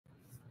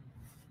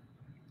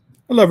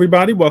Hello,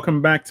 everybody.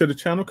 Welcome back to the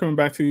channel. Coming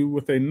back to you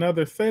with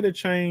another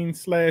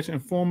Saitachain /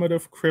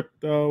 informative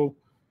crypto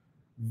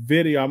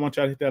video. I want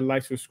y'all to hit that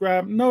like,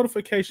 subscribe,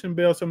 notification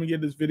bell so we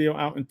get this video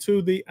out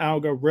into the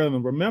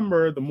algorithm.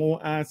 Remember, the more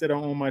eyes that are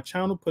on my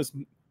channel puts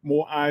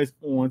more eyes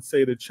on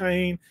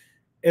Saitachain,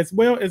 as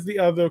well as the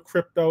other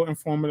crypto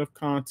informative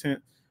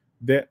content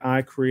that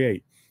I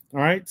create.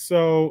 All right.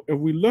 So if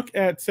we look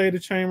at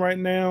Saitachain right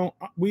now,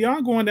 we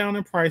are going down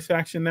in price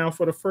action now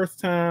for the first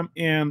time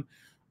in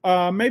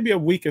maybe a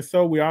week or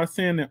so. We are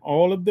seeing that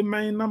all of the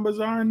main numbers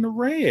are in the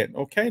red.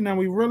 Okay. Now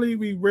we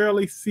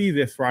rarely see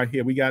this right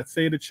here. We got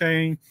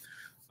Saitachain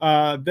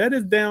that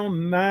is down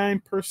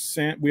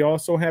 9%. We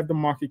also have the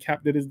market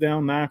cap that is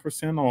down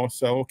 9%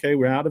 also. Okay.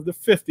 We're out of the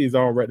 50s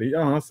already.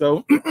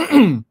 So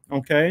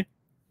okay.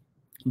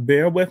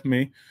 Bear with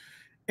me.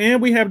 And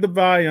we have the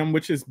volume,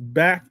 which is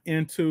back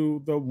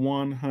into the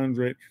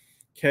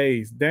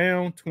 100Ks,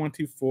 down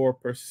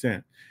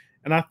 24%.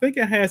 And I think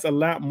it has a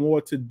lot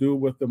more to do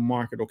with the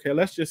market. Okay,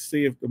 let's just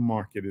see if the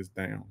market is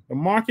down. The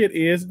market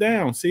is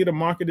down. See, the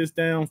market is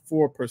down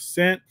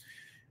 4%.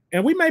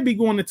 And we may be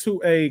going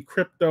into a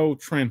crypto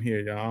trend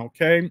here, y'all.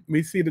 Okay,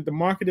 we see that the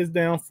market is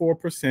down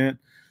 4%.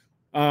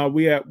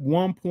 We at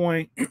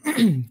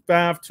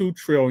 1.52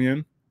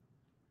 trillion.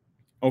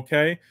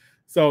 Okay,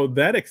 so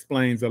that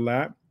explains a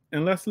lot.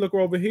 And let's look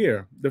over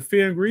here. The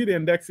fear and greed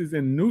index is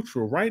in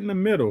neutral, right in the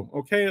middle.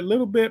 Okay, a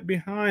little bit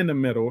behind the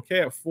middle. Okay,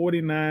 at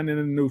 49 in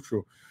the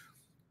neutral.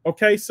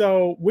 Okay,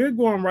 so we're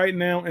going right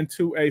now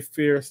into a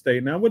fear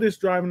state. Now, what is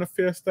driving the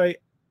fear state?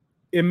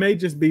 It may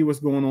just be what's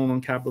going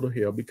on Capitol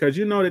Hill, because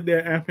you know that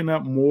they're amping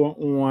up more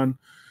on,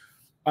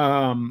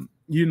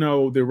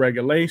 the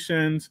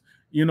regulations.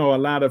 A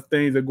lot of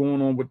things are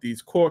going on with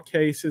these court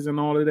cases and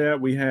all of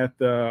that. We had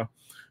the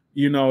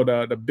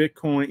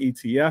Bitcoin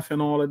ETF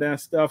and all of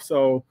that stuff.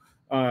 So,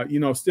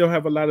 still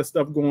have a lot of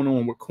stuff going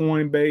on with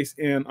Coinbase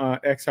and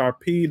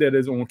XRP that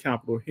is on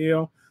Capitol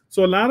Hill.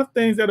 So a lot of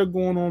things that are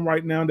going on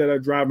right now that are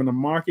driving the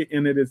market,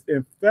 and it is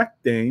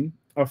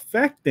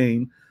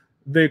affecting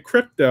the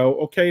crypto,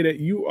 okay, that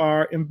you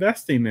are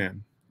investing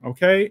in,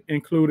 okay,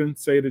 including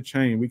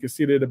Saitachain. We can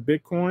see that the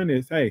Bitcoin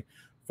is, hey,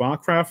 far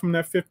cry from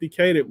that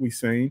 50K that we've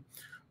seen.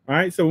 All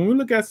right, so when we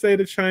look at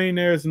Saitachain,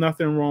 there's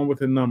nothing wrong with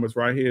the numbers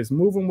right here. It's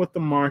moving with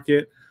the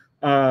market.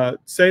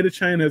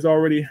 Saitachain has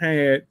already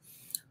had,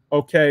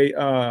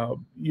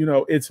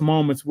 its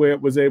moments where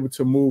it was able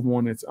to move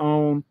on its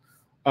own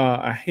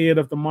ahead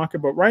of the market.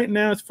 But right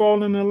now, it's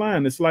falling in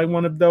line. It's like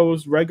one of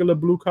those regular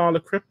blue-collar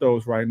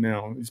cryptos right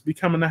now. It's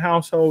becoming a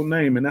household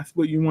name, and that's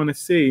what you want to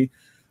see,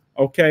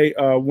 okay,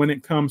 when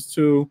it comes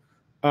to,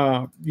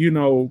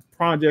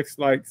 projects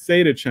like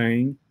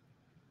Saitachain,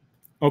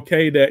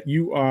 okay, that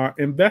you are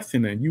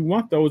investing in. You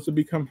want those to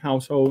become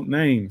household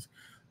names,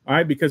 all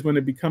right? Because when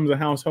it becomes a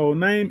household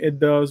name, it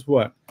does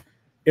what?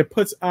 It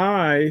puts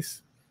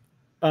eyes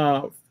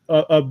of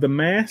the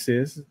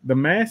masses. The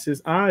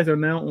masses' eyes are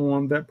now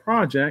on that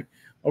project,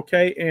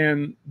 okay?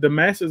 And the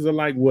masses are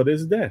like, what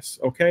is this?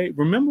 Okay,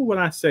 remember what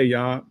I say,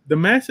 y'all. The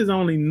masses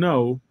only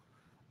know,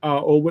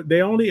 or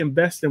they only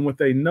invest in what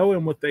they know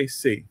and what they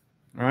see,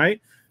 all right?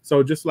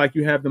 So just like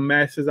you have the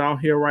masses out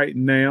here right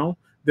now,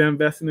 they're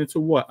investing into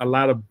what? A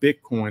lot of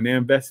Bitcoin. They're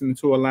investing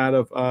into a lot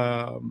of,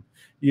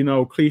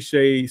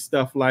 cliche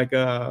stuff like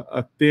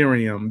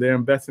Ethereum. They're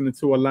investing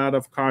into a lot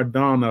of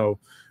Cardano.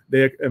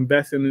 They're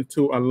investing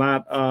into a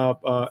lot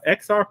of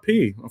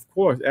XRP, of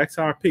course,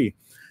 XRP.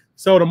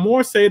 So the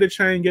more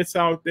Saitachain gets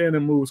out there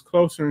and moves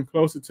closer and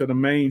closer to the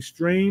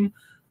mainstream,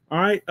 all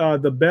right,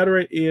 the better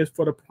it is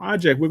for the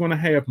project. We're going to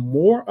have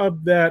more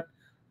of that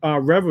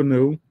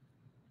revenue,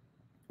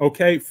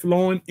 okay,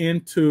 flowing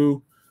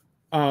into,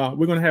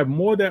 we're going to have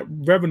more of that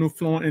revenue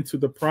flowing into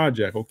the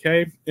project,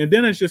 okay? And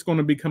then it's just going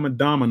to become a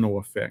domino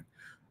effect.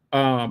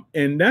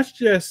 And that's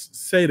just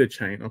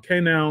Saitachain,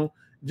 okay? Now,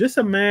 just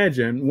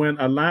imagine when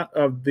a lot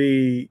of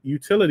the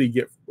utility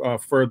get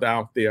further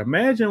out there.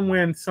 Imagine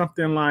when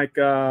something like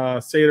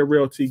Saita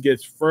Realty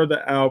gets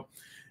further out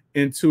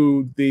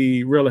into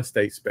the real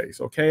estate space,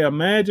 okay?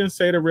 Imagine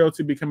Saita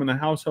Realty becoming a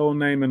household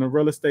name in the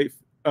real estate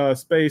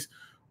space.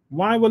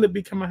 Why will it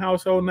become a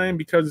household name?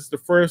 Because it's the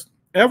first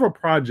ever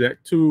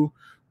project to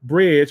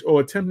bridge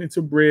or attempting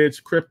to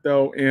bridge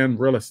crypto and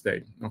real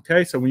estate.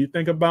 Okay, so when you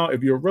think about,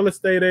 if you're a real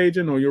estate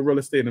agent or you're a real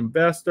estate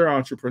investor,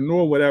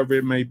 entrepreneur, whatever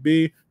it may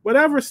be,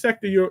 whatever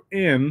sector you're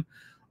in,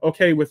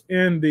 okay,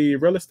 within the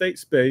real estate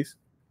space,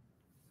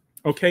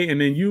 okay,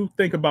 and then you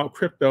think about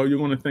crypto, you're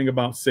going to think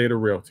about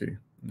Saita Realty.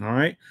 All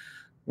right,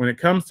 when it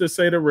comes to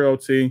Saita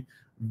Realty,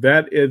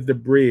 that is the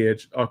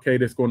bridge, okay,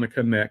 that's going to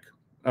connect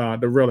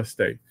the real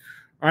estate.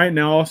 All right,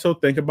 now also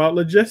think about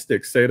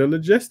logistics, Saita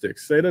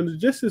Logistics. Saita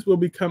Logistics will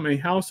become a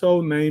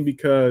household name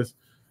because,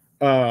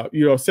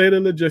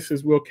 Saita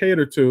Logistics will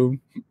cater to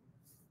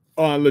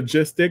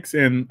logistics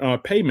and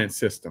payment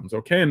systems,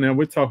 okay? And now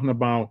we're talking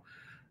about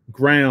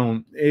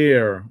ground,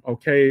 air,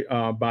 okay,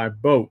 by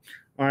boat.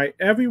 All right,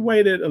 every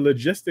way that a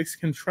logistics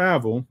can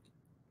travel,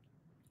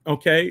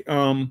 okay,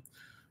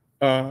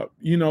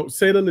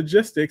 Saita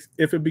Logistics,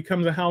 if it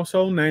becomes a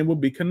household name, will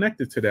be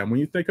connected to that. When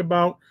you think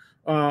about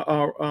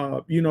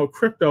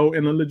crypto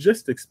in the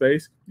logistics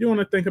space, you want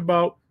to think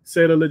about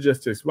SATA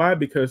Logistics. Why?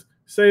 Because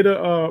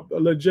SATA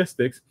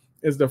Logistics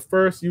is the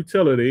first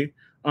utility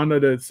under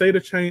the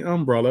Saitachain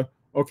umbrella,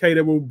 okay,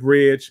 that will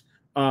bridge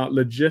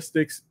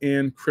logistics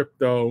and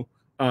crypto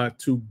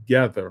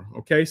together.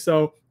 Okay,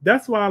 so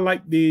that's why I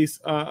like these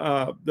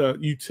the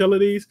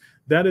utilities.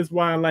 That is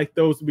why I like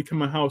those to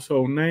become a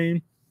household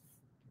name.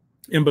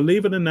 And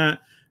believe it or not,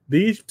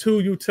 these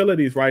two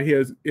utilities right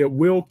here, it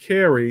will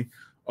carry,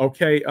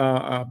 okay,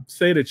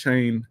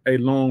 Saitachain a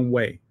long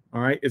way.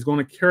 All right, it's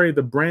going to carry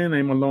the brand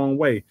name a long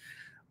way.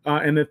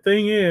 And the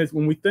thing is,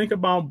 when we think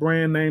about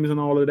brand names and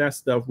all of that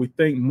stuff, we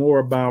think more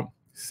about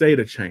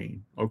Saitachain.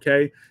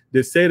 Okay, the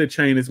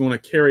Saitachain is going to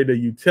carry the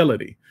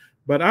utility.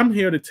 But I'm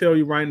here to tell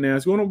you right now,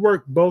 it's going to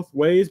work both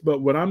ways.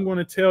 But what I'm going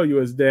to tell you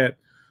is that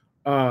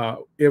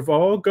if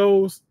all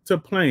goes to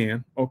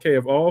plan, okay,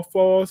 if all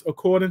falls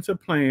according to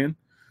plan,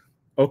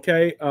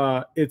 okay,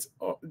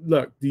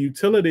 look, the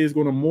utility is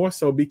going to more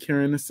so be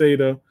carrying the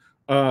SATA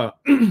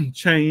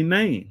chain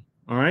name,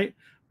 all right,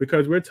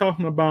 because we're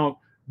talking about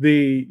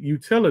the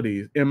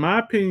utilities. In my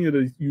opinion,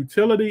 the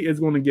utility is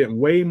going to get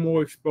way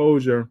more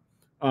exposure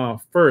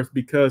first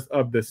because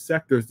of the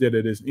sectors that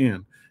it is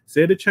in.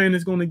 Saitachain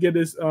is going to get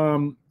its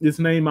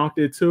name out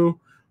there too,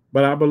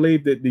 but I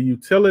believe that the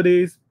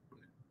utilities,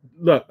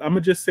 look, I'm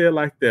gonna just say it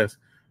like this: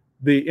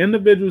 the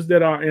individuals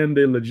that are in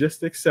the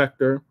logistics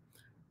sector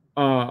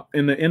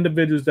and the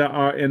individuals that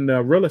are in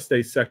the real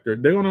estate sector,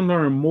 they're going to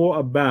learn more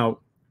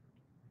about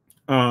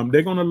the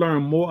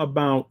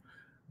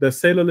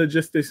SATA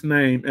Logistics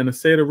name and the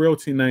SATA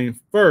Realty name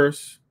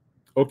first,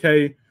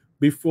 okay,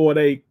 before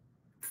they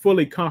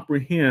fully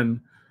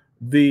comprehend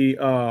the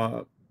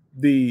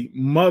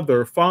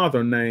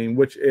father name,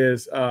 which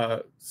is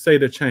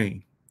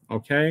Saitachain,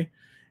 okay.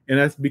 And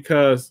that's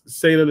because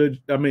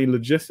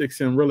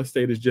logistics and real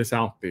estate is just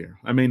out there.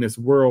 I mean, it's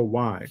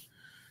worldwide.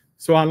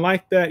 So I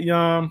like that,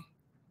 y'all.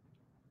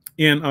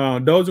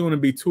 And those are going to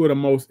be two of the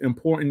most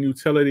important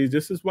utilities.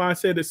 This is why I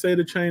said that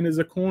Saitachain is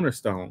a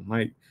cornerstone.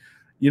 Like,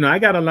 I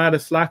got a lot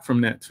of slack from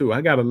that too.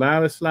 I got a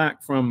lot of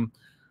slack from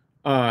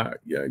a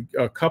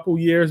couple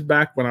years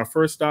back when I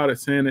first started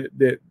saying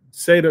that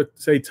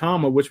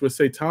Saitama, which was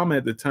Saitama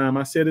at the time,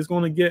 I said it's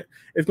going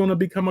to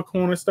become a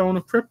cornerstone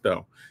of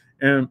crypto.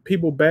 And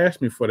people bash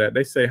me for that.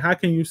 They say, how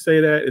can you say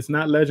that? It's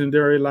not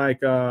legendary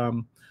like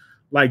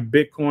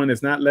Bitcoin.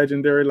 It's not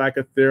legendary like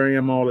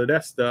Ethereum, all of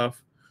that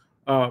stuff.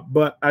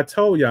 But I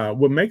told y'all,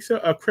 what makes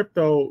a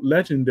crypto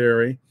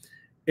legendary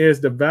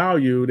is the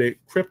value that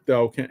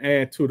crypto can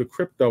add to the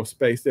crypto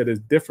space that is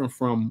different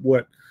from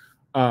what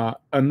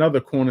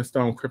another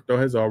cornerstone crypto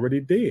has already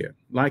did.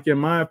 Like, in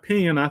my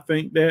opinion, I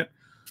think that,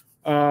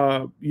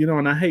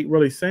 and I hate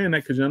really saying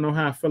that because you know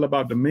how I feel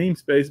about the meme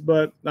space,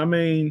 but I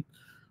mean,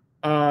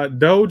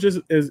 Doge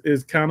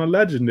is kind of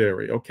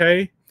legendary,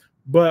 okay?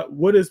 But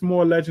what is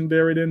more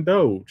legendary than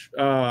Doge?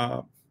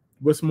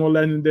 What's more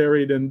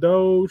legendary than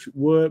Doge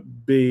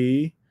would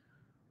be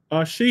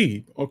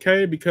Sheep,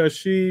 okay?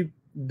 Because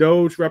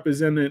Doge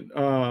represented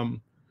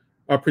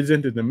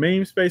presented the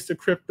meme space to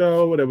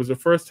crypto. That was the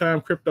first time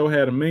crypto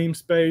had a meme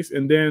space,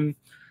 and then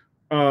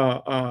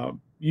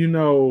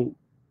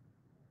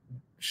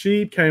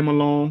Sheep came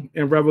along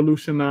and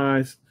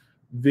revolutionized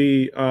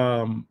the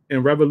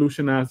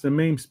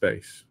meme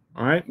space.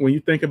 All right, when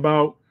you think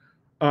about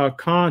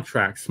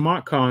contracts,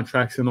 smart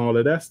contracts, and all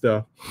of that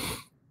stuff,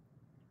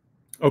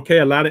 okay,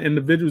 a lot of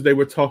individuals, they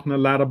were talking a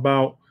lot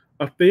about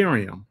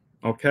Ethereum.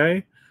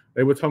 Okay,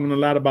 they were talking a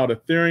lot about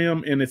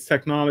Ethereum and its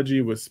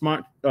technology with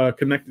smart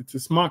connected to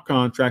smart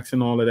contracts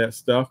and all of that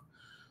stuff.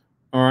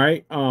 All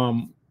right,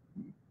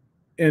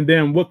 and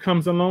then what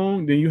comes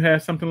along? Then you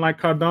have something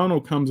like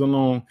Cardano comes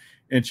along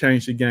and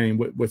change the game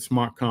with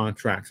smart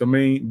contracts. I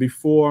mean,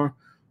 before,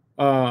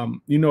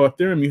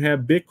 Ethereum, you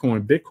have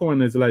Bitcoin.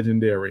 Bitcoin is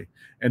legendary.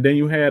 And then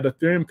you had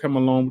Ethereum come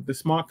along with the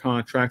smart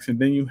contracts. And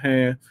then you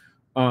have,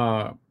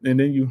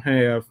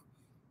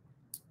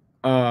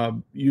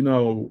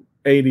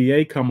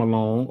 ADA come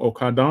along, or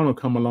Cardano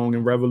come along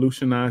and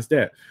revolutionize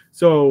that.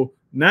 So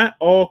not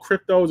all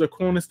cryptos are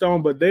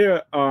cornerstone, but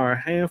there are a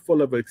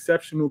handful of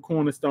exceptional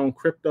cornerstone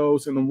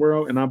cryptos in the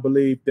world. And I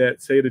believe that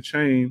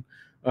Saitachain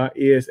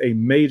is a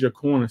major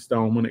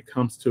cornerstone when it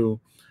comes to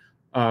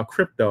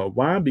crypto.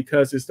 Why?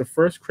 Because it's the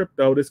first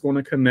crypto that's going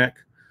to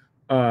connect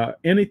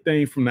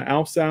anything from the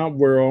outside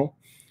world,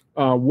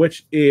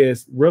 which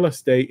is real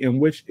estate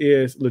and which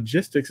is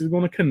logistics, is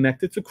going to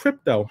connect it to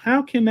crypto.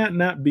 How can that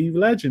not be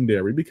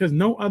legendary? Because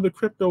no other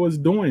crypto is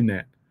doing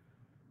that.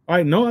 All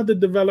right, no other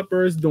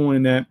developer is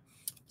doing that.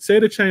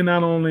 Saitachain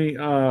not only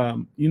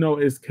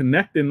is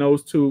connecting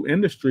those two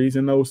industries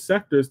and those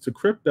sectors to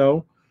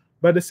crypto,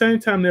 but at the same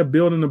time, they're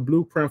building a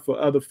blueprint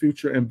for other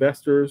future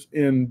investors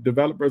and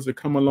developers to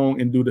come along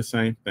and do the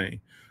same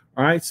thing.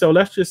 All right. So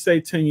let's just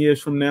say 10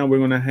 years from now, we're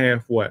going to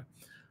have what?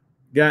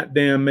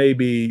 Goddamn,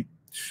 maybe,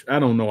 I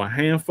don't know, a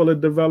handful of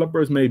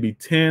developers, maybe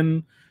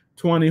 10,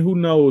 20, who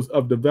knows,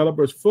 of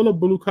developers full of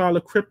blue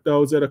collar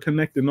cryptos that are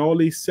connecting all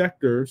these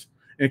sectors,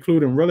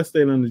 including real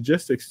estate and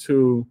logistics,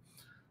 to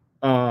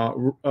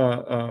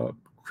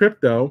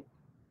crypto,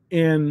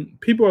 and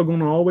people are going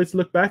to always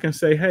look back and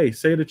say, "Hey,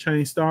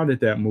 Saitachain started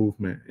that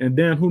movement." And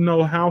then who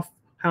know how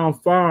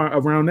far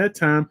around that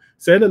time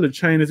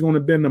Saitachain is going to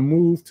bend the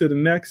move to the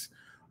next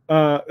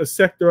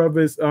sector of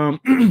his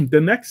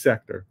the next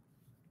sector.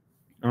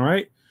 All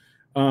right.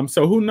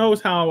 So who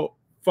knows how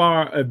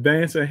far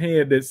advanced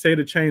ahead that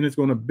Saitachain is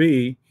going to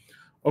be?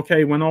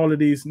 Okay, when all of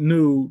these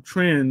new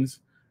trends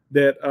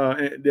that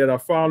are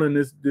following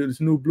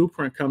this new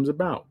blueprint comes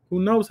about,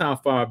 who knows how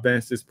far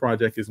advanced this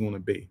project is going to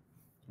be?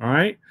 All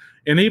right,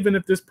 and even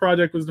if this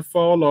project was to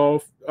fall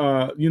off,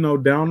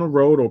 down the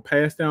road or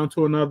pass down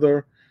to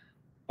another,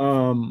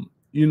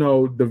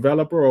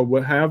 developer or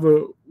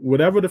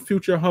whatever the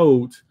future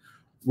holds,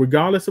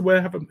 regardless of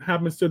what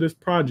happens to this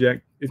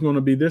project, it's going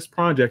to be this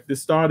project that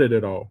started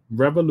it all,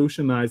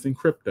 revolutionizing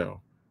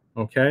crypto.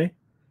 Okay.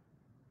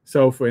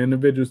 So for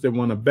individuals that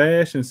want to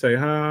bash and say,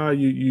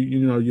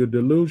 you're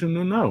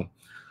delusional, no.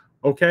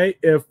 Okay,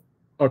 if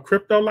a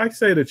crypto like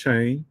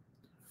Saitachain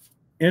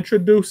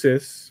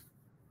introduces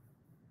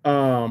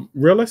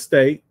real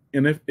estate,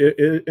 and if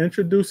it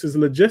introduces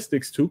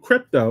logistics to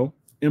crypto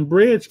and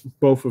bridge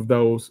both of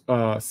those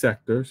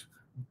sectors,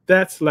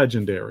 that's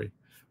legendary.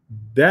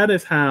 That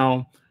is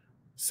how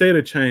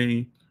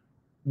Saitachain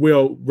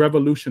will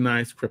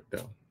revolutionize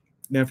crypto.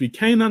 Now, if you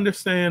can't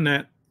understand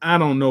that, I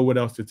don't know what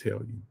else to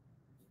tell you.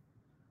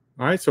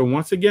 All right, so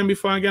once again,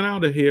 before I get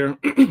out of here,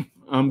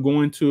 I'm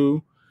going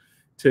to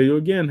tell you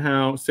again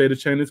how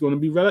Saitachain is going to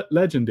be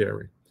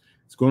legendary.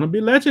 It's going to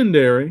be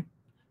legendary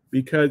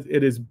because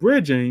it is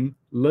bridging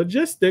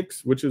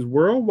logistics, which is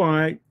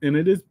worldwide, and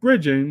it is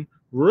bridging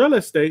real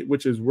estate,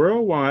 which is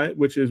worldwide,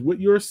 which is what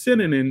you're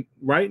sitting in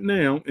right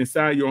now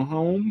inside your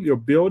home, your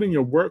building,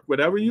 your work,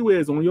 whatever you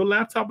is, on your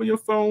laptop or your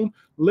phone,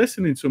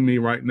 listening to me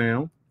right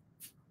now.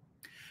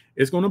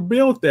 It's going to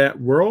build that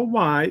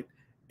worldwide,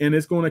 and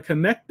it's going to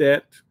connect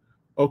that,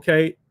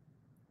 okay,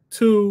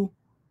 to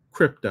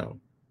crypto.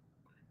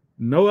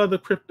 No other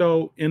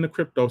crypto in the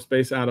crypto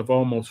space out of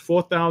almost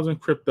 4,000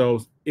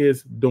 cryptos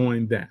is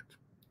doing that.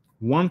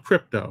 One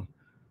crypto.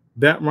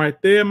 That right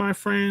there, my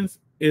friends,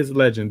 is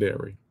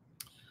legendary.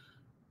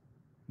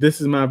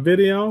 This is my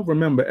video.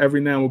 Remember, every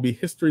now will be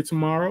history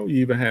tomorrow.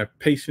 You either have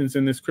patience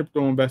in this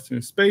crypto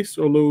investing space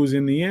or lose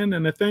in the end.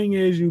 And the thing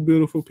is, you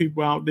beautiful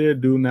people out there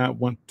do not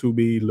want to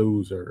be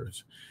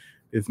losers.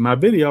 It's my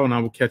video, and I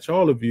will catch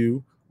all of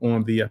you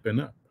on the up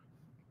and up.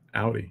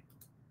 Howdy.